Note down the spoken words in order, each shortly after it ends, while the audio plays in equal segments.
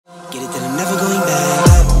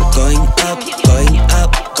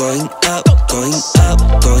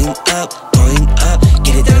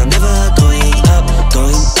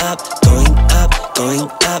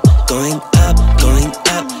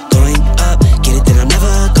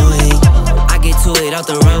out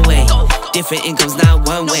the runway. Different incomes, not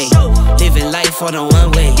one way. Living life on a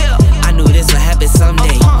one way. I knew this would happen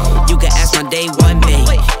someday. You can ask my day one day.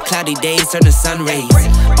 Cloudy days turn to sun rays.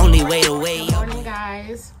 Only way to wait. Good morning,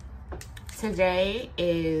 guys. Today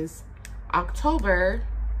is October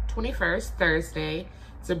 21st, Thursday.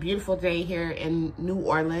 It's a beautiful day here in New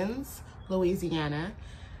Orleans, Louisiana.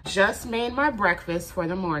 Just made my breakfast for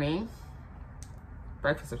the morning.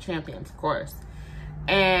 Breakfast of champions, of course.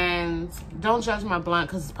 And don't judge my blunt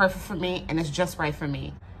because it's perfect for me and it's just right for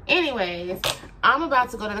me. Anyways, I'm about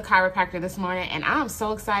to go to the chiropractor this morning and I'm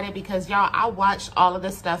so excited because y'all, I watch all of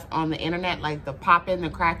this stuff on the internet, like the popping, the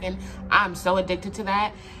cracking. I'm so addicted to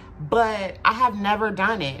that, but I have never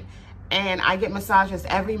done it. And I get massages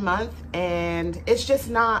every month and it's just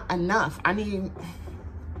not enough. I need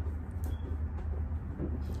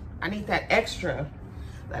that extra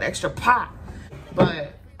pop.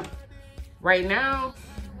 But right now,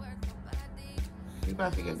 we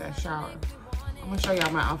about to get that shower. I'm gonna show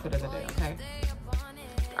y'all my outfit of the day, okay?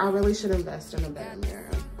 I really should invest in a better mirror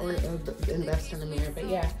or invest in a mirror, but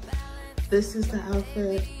yeah, this is the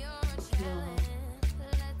outfit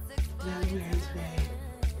that I'm wearing today.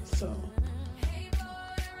 So.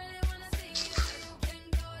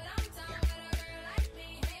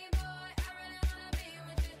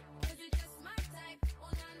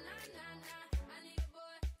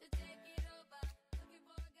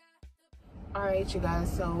 All right, you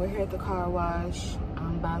guys, so we're here at the car wash.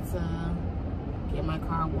 I'm about to get my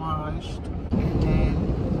car washed and then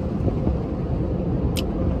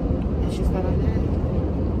let's just head on there.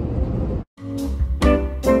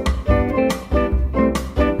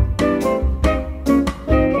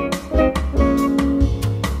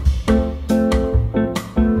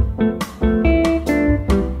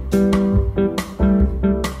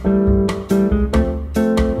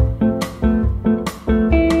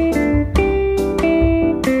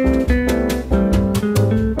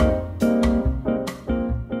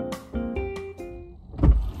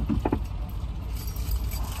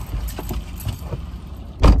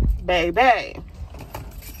 Baby,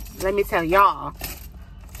 let me tell y'all,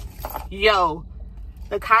 yo,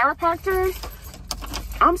 the chiropractor,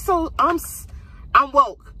 I'm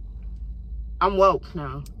woke. I'm woke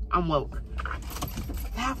now. I'm woke.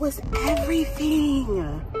 That was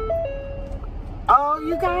everything. Oh,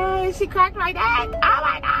 you guys, she cracked my neck. Oh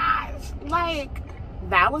my gosh. Like,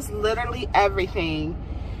 that was literally everything.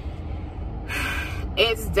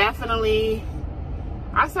 It's definitely,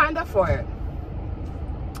 I signed up for it.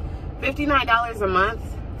 $59 a month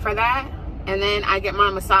for that, and then I get my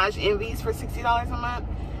massage envies for $60 a month.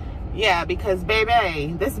 Yeah, because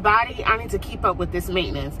baby, this body, I need to keep up with this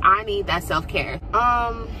maintenance. I need that self-care.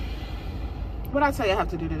 What I tell you I have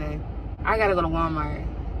to do today? I gotta go to Walmart,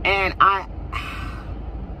 and I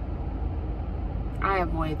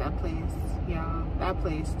avoid that place, y'all. That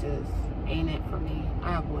place just ain't it for me.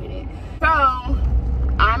 I avoid it. So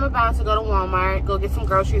I'm about to go to Walmart, go get some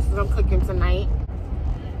groceries because I'm cooking tonight.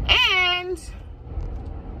 And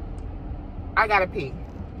I gotta pee.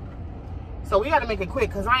 So we gotta make it quick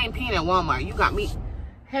because I ain't peeing at Walmart. You got me.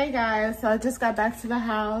 Hey guys, so I just got back to the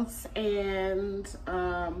house and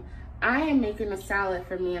I am making a salad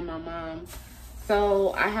for me and my mom.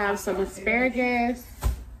 So I have some asparagus.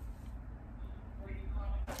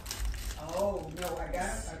 Oh no, I got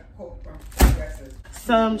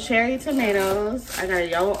some cherry tomatoes. I got a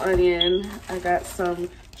yellow onion. I got some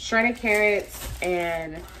shredded carrots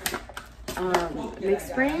and mixed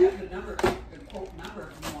spring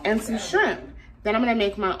and some shrimp. Then I'm gonna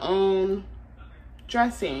make my own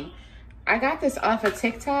dressing. I got this off of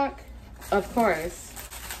TikTok, of course.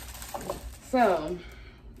 So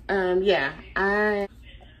yeah, I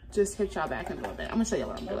just hit y'all back in a little bit. I'm gonna show you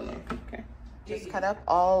what I'm doing now. Okay, just cut up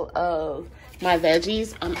all of my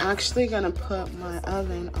veggies. I'm actually gonna put my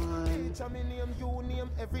oven on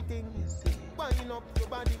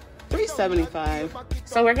 375.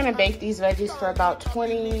 So we're gonna bake these veggies for about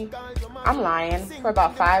 20, I'm lying, for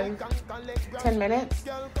about 5-10 minutes.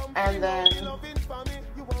 And then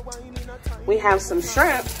we have some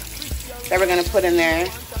shrimp that we're gonna put in there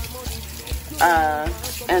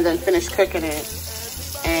and then finish cooking it.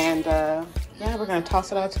 And yeah, we're gonna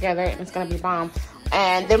toss it all together and it's gonna be bomb.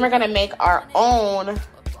 And then we're gonna make our own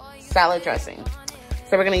salad dressing.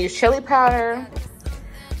 So we're gonna use chili powder,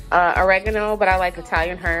 oregano, but I like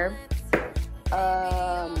Italian herb,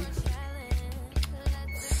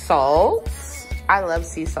 salt, I love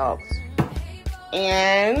sea salt,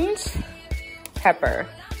 and pepper.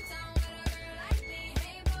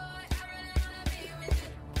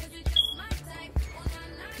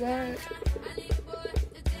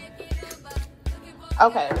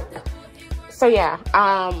 Okay, So yeah,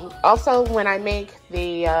 also when I make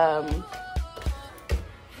the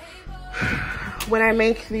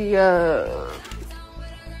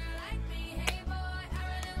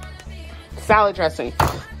salad dressing,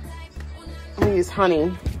 I'm gonna use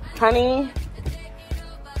honey,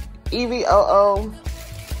 EVOO,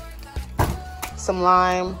 some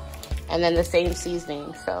lime, and then the same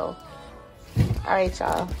seasoning. So, all right,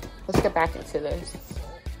 y'all, let's get back into this.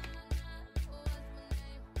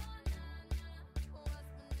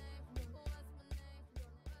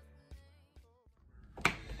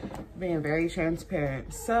 Being very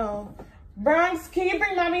transparent. So, Bronx, can you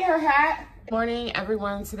bring mommy her hat? Good morning,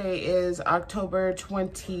 everyone. Today is October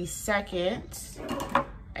 22nd,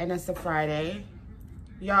 and it's a Friday.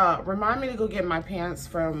 Y'all, remind me to go get my pants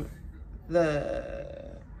from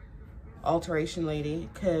the alteration lady,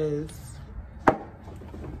 because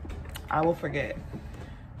I will forget.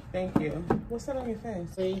 Thank you. What's that on your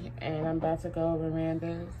face? And I'm about to go over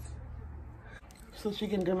Miranda's so she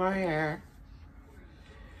can do my hair.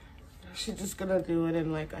 She's just gonna do it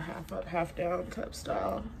in like a half up, half down type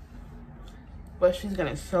style. But she's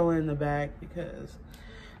gonna sew in the back because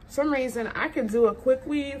for some reason I can do a quick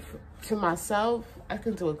weave to myself. I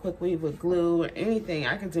can do a quick weave with glue or anything.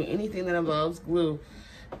 I can do anything that involves glue.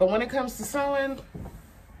 But when it comes to sewing,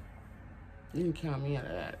 you can count me out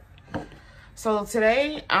of that. So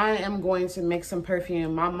today I am going to mix some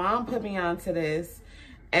perfume. My mom put me onto this,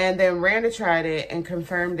 and then Randa tried it and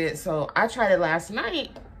confirmed it. So I tried it last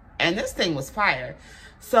night, and this thing was fire.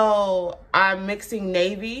 So I'm mixing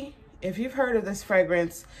Navy. If you've heard of this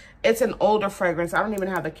fragrance, it's an older fragrance. I don't even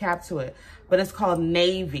have the cap to it, but it's called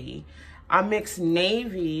Navy. I mixed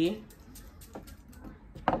Navy,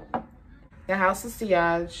 the House of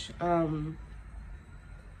Sillage,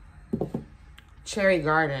 Cherry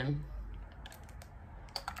Garden.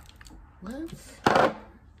 What?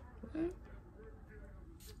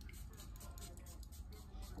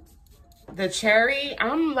 The cherry,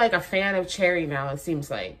 I'm like a fan of cherry now, it seems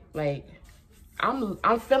like. Like, I'm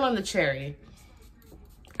feeling the cherry.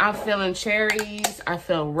 I'm feeling cherries, I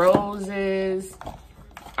feel roses.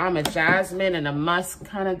 I'm a jasmine and a musk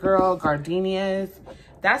kind of girl, gardenias.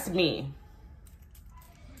 That's me.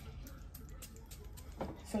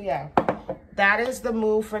 So yeah, that is the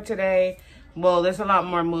move for today. Well, there's a lot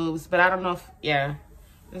more moves, but I don't know if, yeah,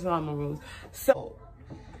 there's a lot more moves. So,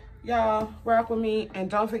 y'all, rock with me, and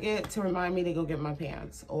don't forget to remind me to go get my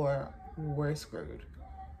pants, or we're screwed.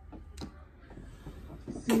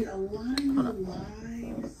 See, a lot of your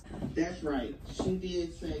lives. That's right. She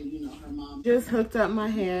did say, you know, her mom just hooked up my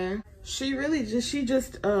hair. She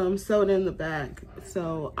just sewed in the back.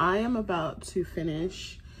 So I am about to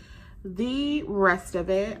finish the rest of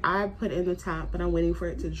it. I put in the top, but I'm waiting for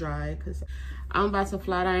it to dry because I'm about to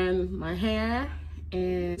flat iron my hair.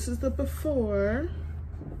 And this is the before,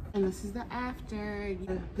 and this is the after.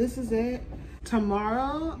 This is it.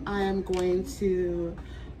 Tomorrow, I am going to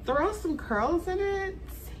throw some curls in it,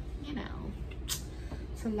 you know,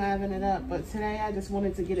 to liven it up. But today, I just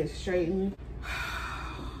wanted to get it straightened.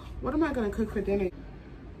 What am I gonna cook for dinner?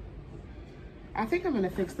 I think I'm gonna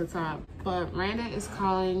fix the top, but Randa is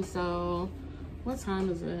calling, so what time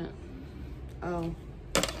is it? Oh,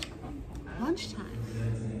 lunchtime.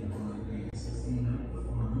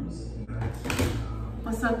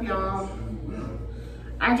 What's up, y'all?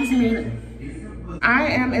 I just made it. I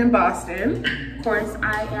am in Boston. Of course,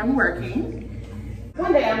 I am working.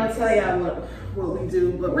 One day I'm gonna tell y'all what we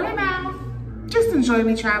do, but right now, just enjoy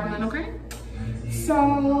me traveling, okay?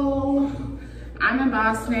 So, I'm in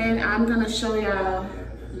Boston. I'm gonna show y'all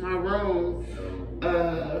my room.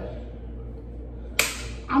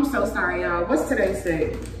 I'm so sorry, y'all. What's today's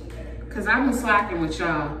date? Cause I've been slacking with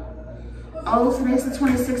y'all. Oh, today's the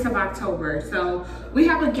 26th of October. So we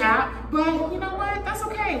have a gap, but you know what? That's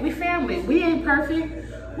okay. We family. We ain't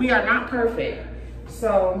perfect. We are not perfect.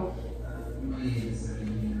 So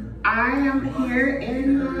I am here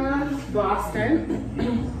in Boston,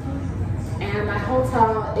 and my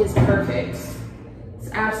hotel is perfect. It's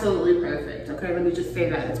absolutely perfect. Okay, let me just say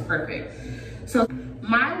that it's perfect. So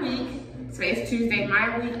my week, today's Tuesday,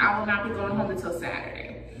 my week, I will not be going home until Saturday.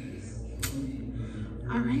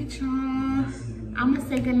 All right, y'all. I'm gonna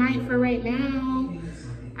say goodnight for right now.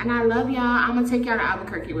 And I love y'all. I'm gonna take y'all to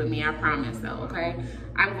Albuquerque with me, I promise though, okay?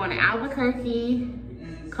 I'm going to Albuquerque,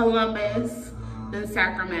 Columbus, then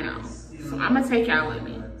Sacramento. So I'm gonna take y'all with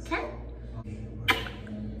me, okay?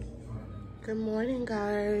 Good morning,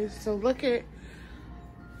 guys. So look at.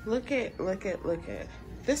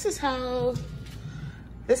 This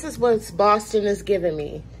is what Boston is giving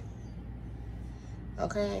me,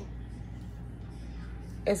 okay?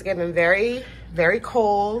 It's getting very, very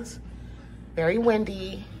cold. very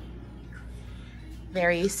windy,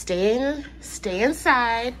 very stay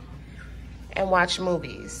inside and watch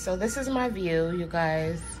movies. So this is my view, you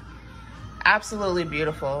guys. Absolutely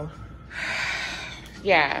beautiful.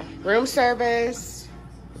 Yeah, room service,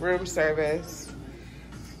 and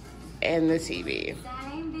the TV.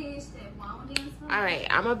 All right,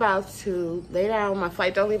 I'm about to lay down. My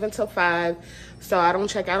flight don't leave until 5, so I don't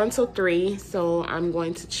check out until 3. So I'm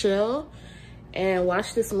going to chill and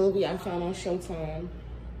watch this movie I found on Showtime.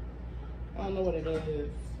 I don't know what it is,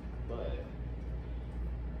 but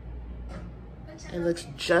it looks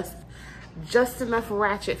just enough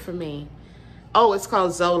ratchet for me. Oh, it's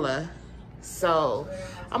called Zola. So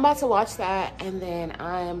I'm about to watch that, and then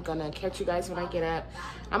I am gonna catch you guys when I get up.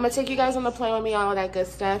 I'm gonna take you guys on the plane with me, all of that good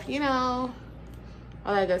stuff, you know,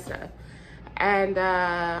 all that good stuff. And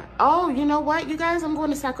oh, you know what, you guys, I'm going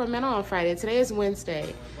to Sacramento on Friday. Today is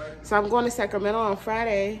Wednesday, so I'm going to Sacramento on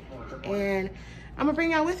Friday, and I'm gonna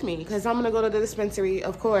bring y'all with me because I'm gonna go to the dispensary,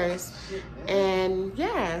 of course. And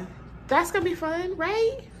yeah, that's gonna be fun,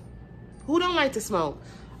 right? Who don't like to smoke?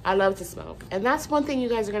 I love to smoke. And that's one thing you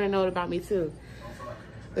guys are gonna know about me too.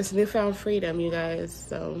 This newfound freedom, you guys,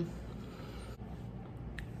 so.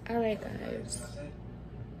 All right, guys.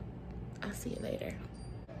 I'll see you later.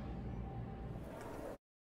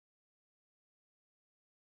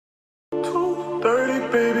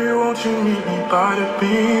 Baby, won't you meet me by the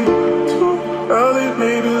beam? Too early,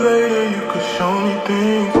 maybe later, you could show me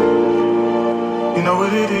things. You know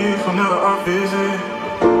what it is whenever I visit.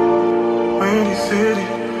 Windy City,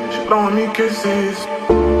 she blowing me kisses.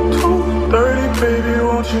 2:30, baby,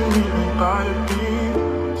 won't you meet me by the beam?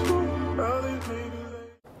 Too early, maybe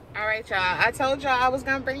later. All right, y'all. I told y'all I was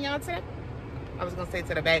gonna bring y'all to I was gonna say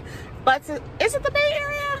to the Bay, but is it the Bay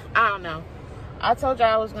Area? I don't know. I told y'all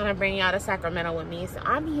I was gonna bring y'all to Sacramento with me, so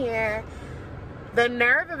I'm here. The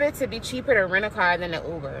nerve of it to be cheaper to rent a car than to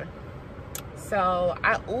Uber. So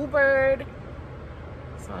I Ubered,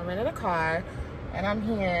 so I rented a car, and I'm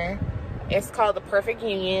here. It's called the Perfect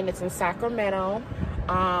Union. It's in Sacramento.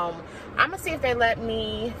 I'm gonna see if they let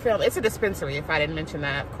me film. It's a dispensary, if I didn't mention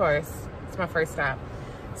that, of course. It's my first stop.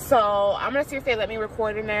 So I'm gonna see if they let me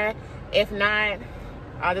record in there. If not,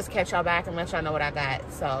 I'll just catch y'all back and let y'all know what I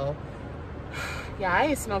got. So yeah, I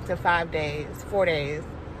ain't smoked in 4 days.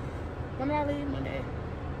 When did I leave? Monday.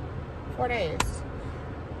 4 days.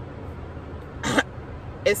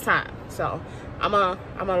 It's time. So I'm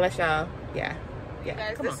gonna let y'all, yeah.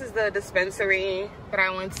 Guys, this is the dispensary that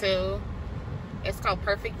I went to. It's called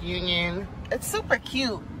Perfect Union. It's super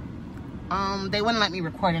cute. They wouldn't let me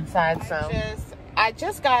record inside, so I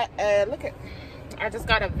just got a I just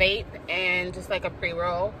got a vape and just like a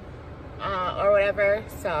pre-roll or whatever.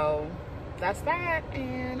 So that's that,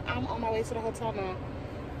 and I'm on my way to the hotel now.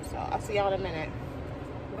 So I'll see y'all in a minute.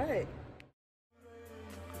 What?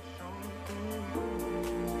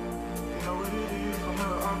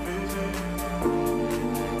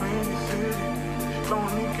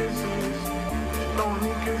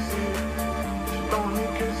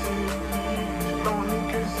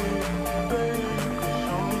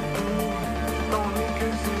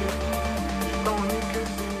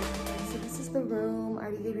 So this is the room. I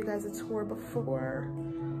already gave you guys a tour before,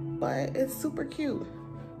 but it's super cute.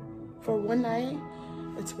 For one night,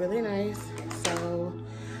 it's really nice. So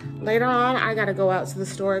later on, I gotta go out to the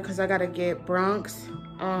store because I gotta get Bronx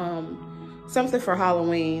something for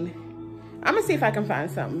Halloween. I'm gonna see if I can find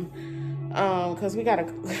something because we gotta,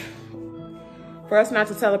 for us not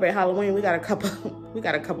to celebrate Halloween, we got a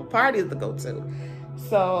couple parties to go to.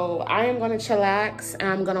 So I am gonna chillax and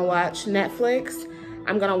I'm gonna watch Netflix.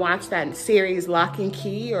 I'm gonna watch that series Lock and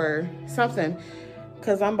Key or something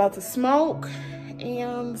because I'm about to smoke.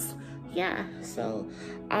 And yeah, so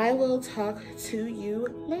I will talk to you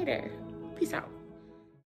later. Peace out.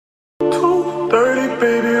 2:30,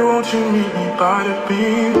 baby, won't you meet me by the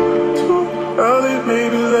beam? Too early,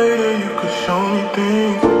 maybe later, you could show me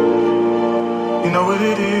things. You know what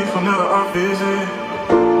it is whenever I visit.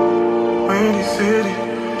 Windy City,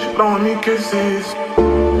 she blowing me kisses.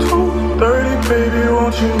 2:30, baby,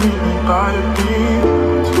 won't you meet me by the beam?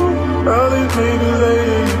 Too early, maybe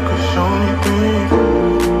later, you could show me things.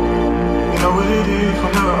 You know what it is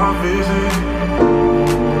whenever I visit.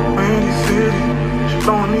 Windy City, she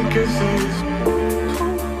blowing me kisses.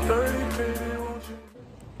 2:30, baby, won't you?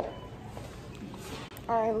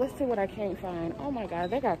 All right, let's see what I can't find. Oh my God,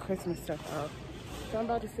 they got Christmas stuff up. So I'm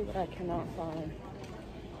about to see what I cannot find.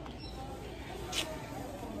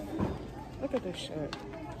 Look at this shit.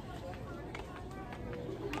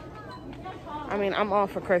 I mean, I'm all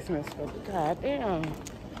for Christmas, but goddamn.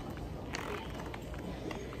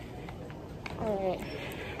 All right.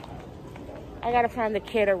 I gotta find the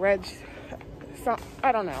kid a reg. So,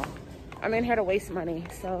 I don't know. I'm in here to waste money,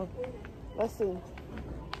 so let's see.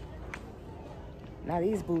 Now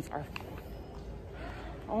these boots are,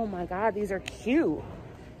 oh my God, these are cute.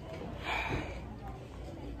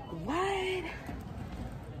 What?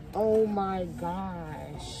 Oh my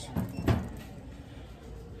gosh.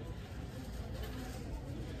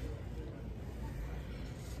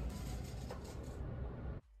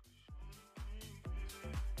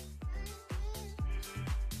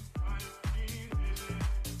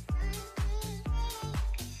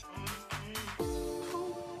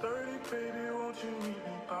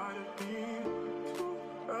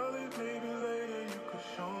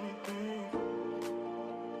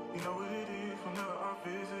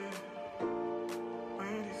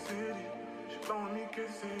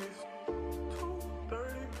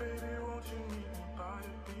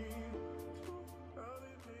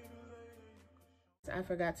 I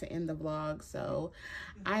forgot to end the vlog, so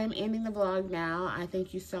I am ending the vlog now. I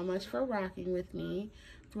thank you so much for rocking with me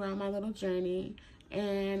throughout my little journey,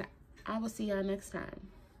 and I will see y'all next time.